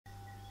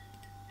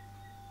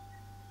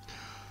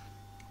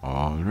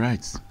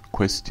Alright,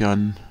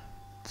 question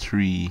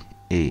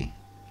 3A.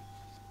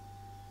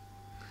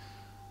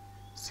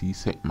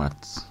 CSEC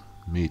Maths,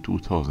 May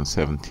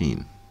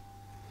 2017.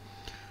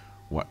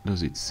 What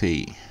does it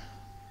say?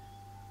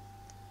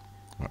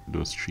 What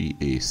does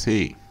 3A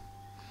say?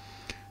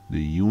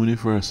 The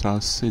universal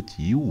set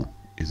U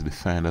is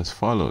defined as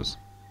follows.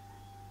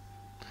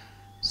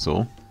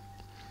 So,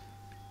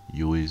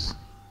 U is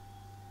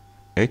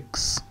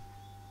X,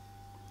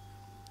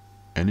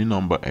 any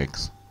number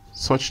X,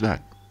 such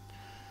that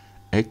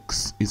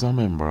X is a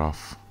member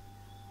of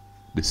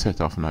the set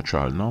of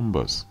natural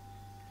numbers,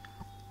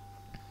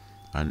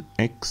 and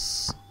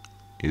X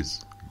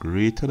is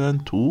greater than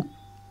 2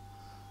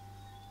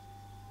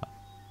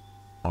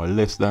 or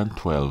less than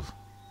 12.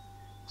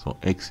 So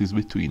X is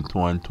between 2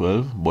 and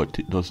 12, but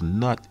it does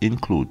not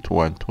include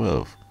 2 and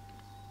 12.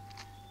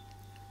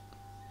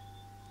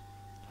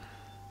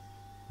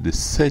 The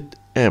set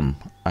M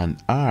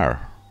and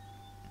R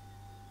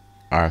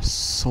are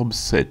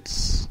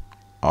subsets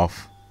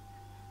of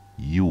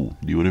U,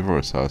 the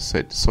universal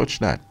set, such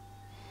that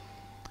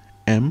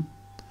M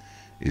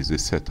is the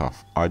set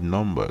of odd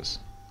numbers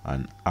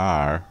and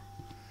R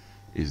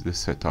is the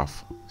set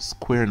of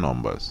square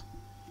numbers.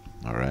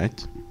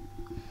 Alright?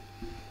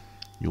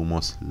 You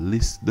must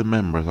list the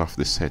members of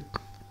the set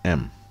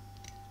M.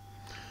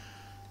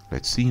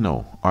 Let's see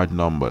now, odd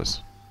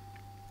numbers.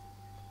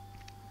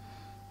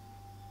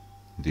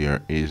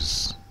 There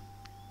is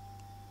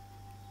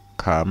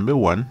can't be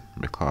 1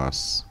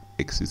 because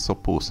X is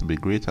supposed to be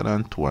greater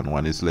than 2 and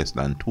 1 is less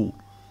than 2.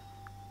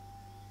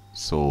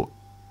 So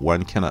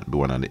 1 cannot be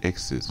one of the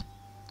X's.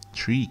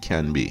 3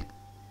 can be.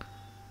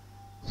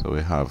 So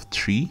we have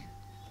 3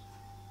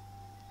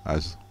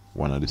 as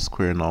one of the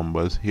square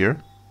numbers here.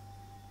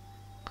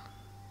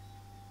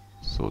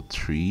 So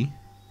 3,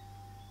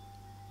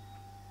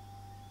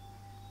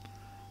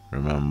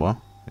 remember,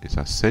 it's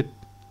a set,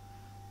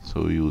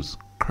 so we use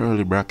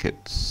curly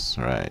brackets,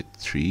 right?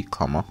 3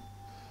 comma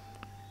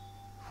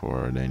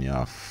 4, then you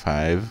have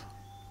 5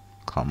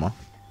 comma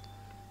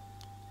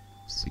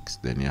 6,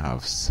 then you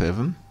have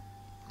 7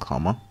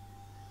 comma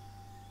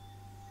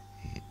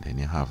 8, then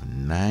you have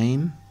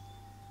 9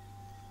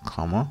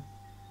 comma,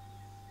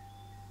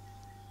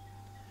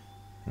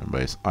 remember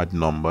it's odd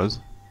numbers,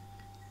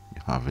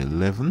 you have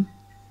 11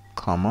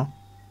 comma,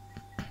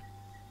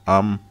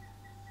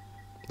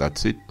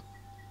 that's it.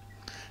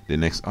 The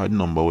next odd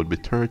number would be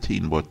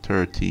 13, but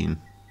 13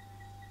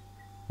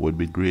 would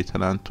be greater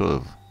than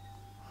 12.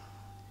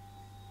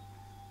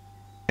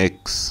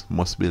 X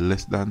must be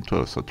less than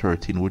 12, so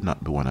 13 would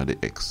not be one of the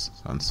X,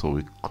 and so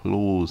we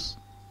close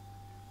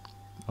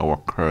our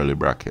curly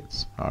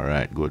brackets.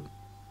 Alright, good.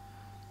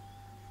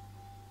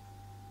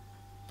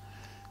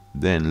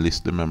 Then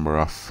list the member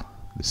of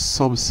the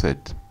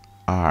subset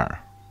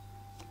R.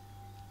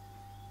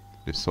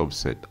 The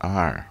subset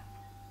R.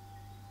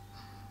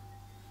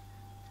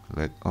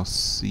 Let us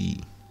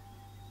see.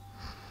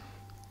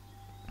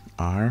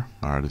 R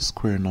are the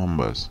square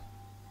numbers.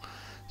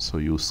 So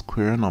use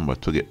square number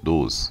to get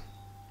those.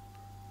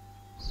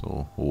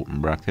 So open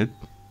bracket.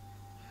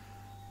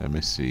 Let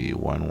me see.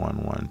 1,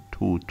 1, 1,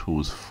 2, 2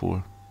 is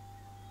 4.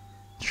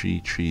 3,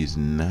 3 is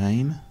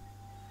 9.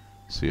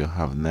 So you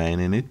have 9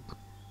 in it.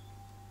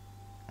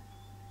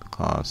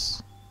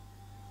 Because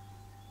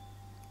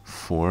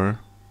 4,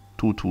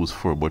 2, 2 is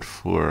 4, but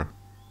 4.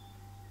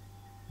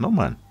 No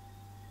man.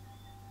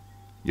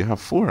 You have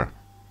 4.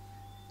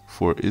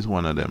 4 is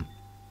one of them.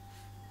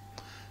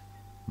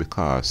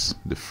 Because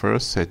the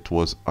first set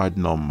was odd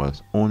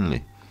numbers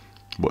only,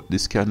 but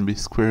this can be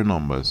square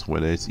numbers,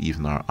 whether it's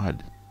even or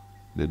odd.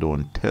 They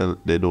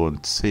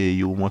don't say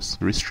you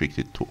must restrict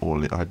it to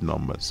only odd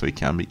numbers, so it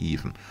can be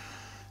even.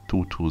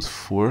 2, 2 is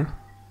 4.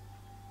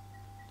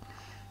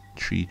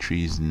 3,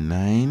 3 is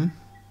 9.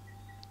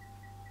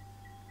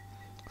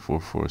 4,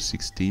 4,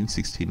 16.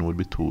 16 would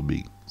be too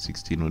big.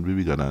 16 would be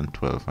bigger than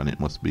 12, and it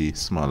must be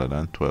smaller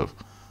than 12.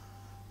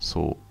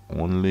 So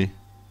only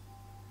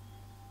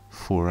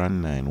 4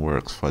 and 9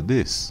 works for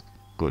this.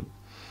 Good.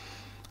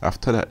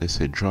 After that, they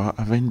say draw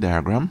a Venn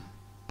diagram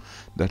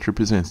that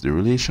represents the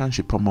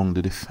relationship among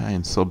the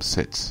defined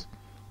subsets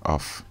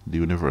of the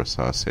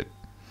universal set.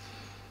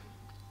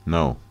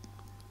 Now,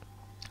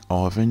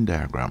 our Venn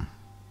diagram.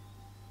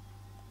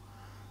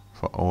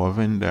 For our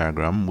Venn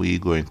diagram, we're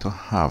going to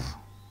have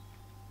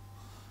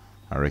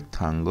a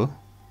rectangle.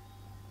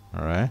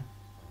 Alright?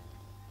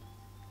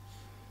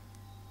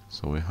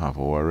 So we have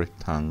our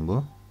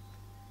rectangle.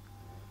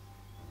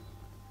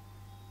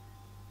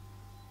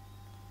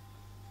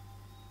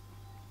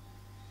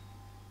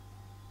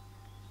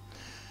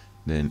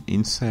 Then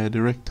inside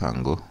the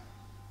rectangle,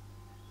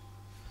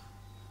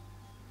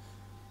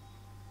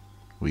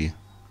 we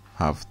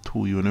have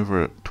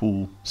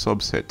two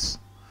subsets.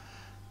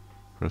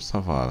 First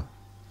of all,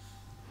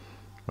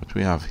 what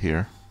we have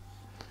here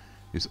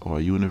is our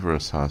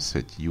universal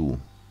set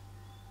U.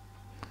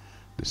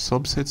 The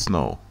subsets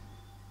now,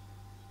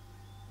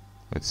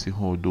 let's see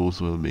how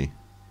those will be.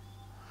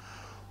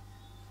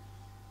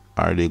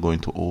 Are they going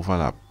to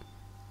overlap?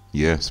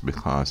 Yes,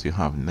 because you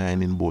have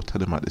 9 in both of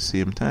them at the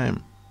same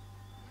time.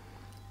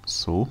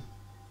 So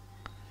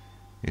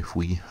if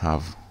we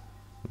have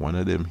one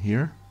of them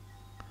here,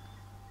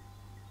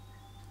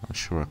 I'm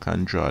sure I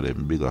can draw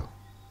them bigger,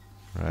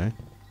 right?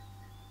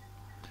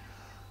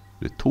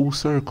 The two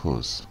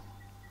circles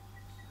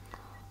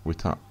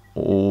with an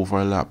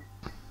overlap,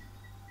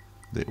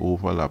 they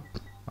overlap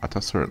at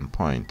a certain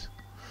point.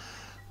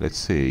 Let's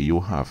say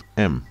you have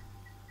M,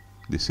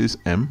 this is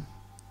M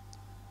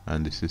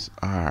and this is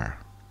R.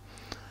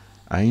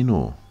 I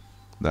know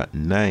that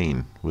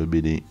 9 will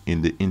be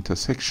in the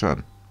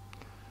intersection,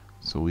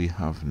 so we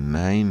have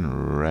 9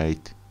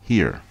 right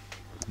here.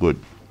 Good.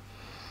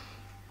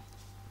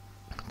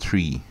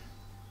 3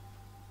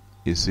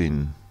 is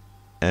in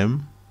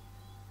M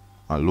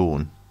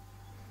alone,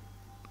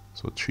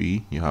 so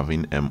 3 you have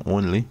in M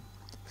only.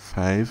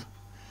 5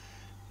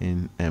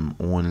 in M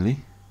only.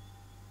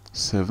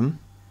 7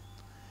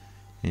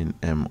 in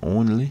M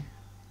only.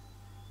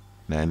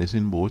 9 is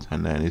in both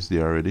and 9 is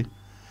there already.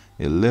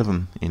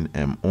 11 in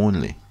M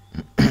only.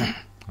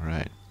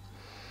 Right.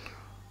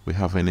 We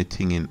have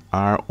anything in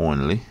R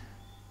only?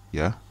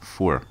 Yeah,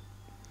 4.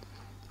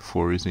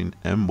 4 is in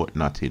M but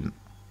not in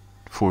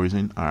 4 is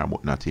in R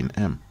but not in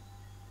M.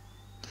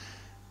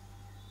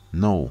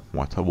 Now,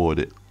 what about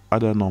the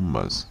other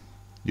numbers?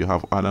 You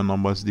have other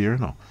numbers there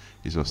now.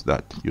 It's just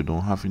that you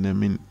don't have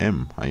them in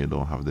M and you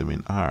don't have them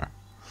in R.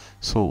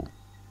 So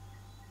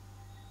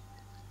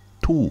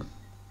 2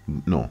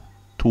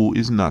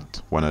 is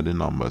not one of the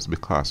numbers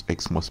because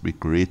x must be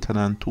greater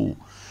than 2.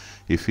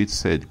 If it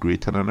said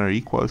greater than or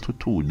equal to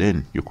 2,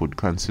 then you could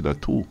consider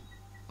 2.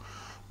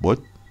 But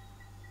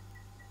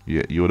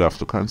yeah, you would have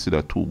to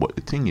consider 2. But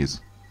the thing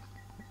is,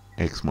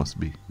 x must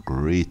be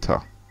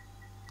greater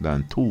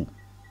than 2.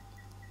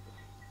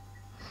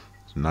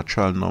 So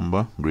natural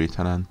number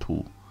greater than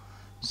 2.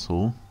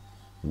 So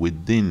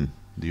within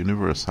the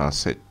universal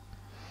set,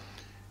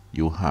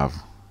 you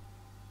have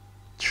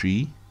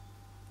 3,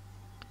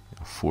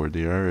 4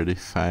 there already,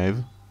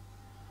 5,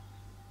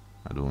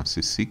 I don't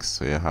see 6,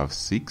 so you have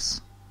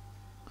 6.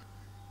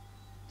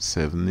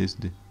 7 is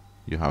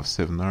you have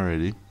 7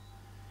 already.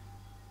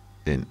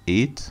 Then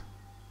 8,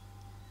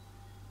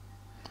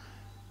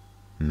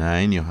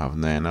 9, you have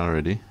 9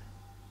 already.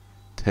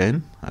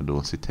 10, I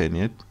don't see 10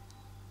 yet.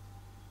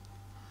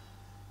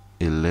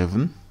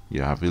 11,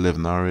 you have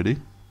 11 already.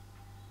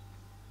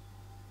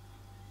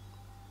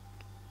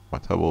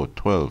 What about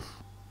 12?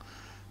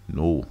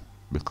 No,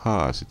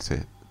 because it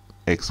said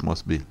x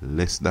must be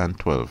less than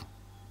 12.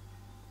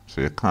 So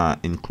you can't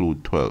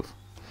include 12.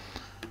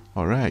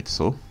 Alright,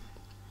 so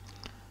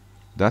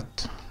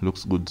that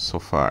looks good so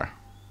far.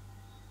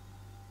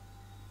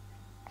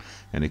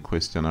 Any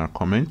question or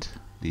comment?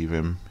 Leave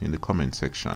them in the comment section.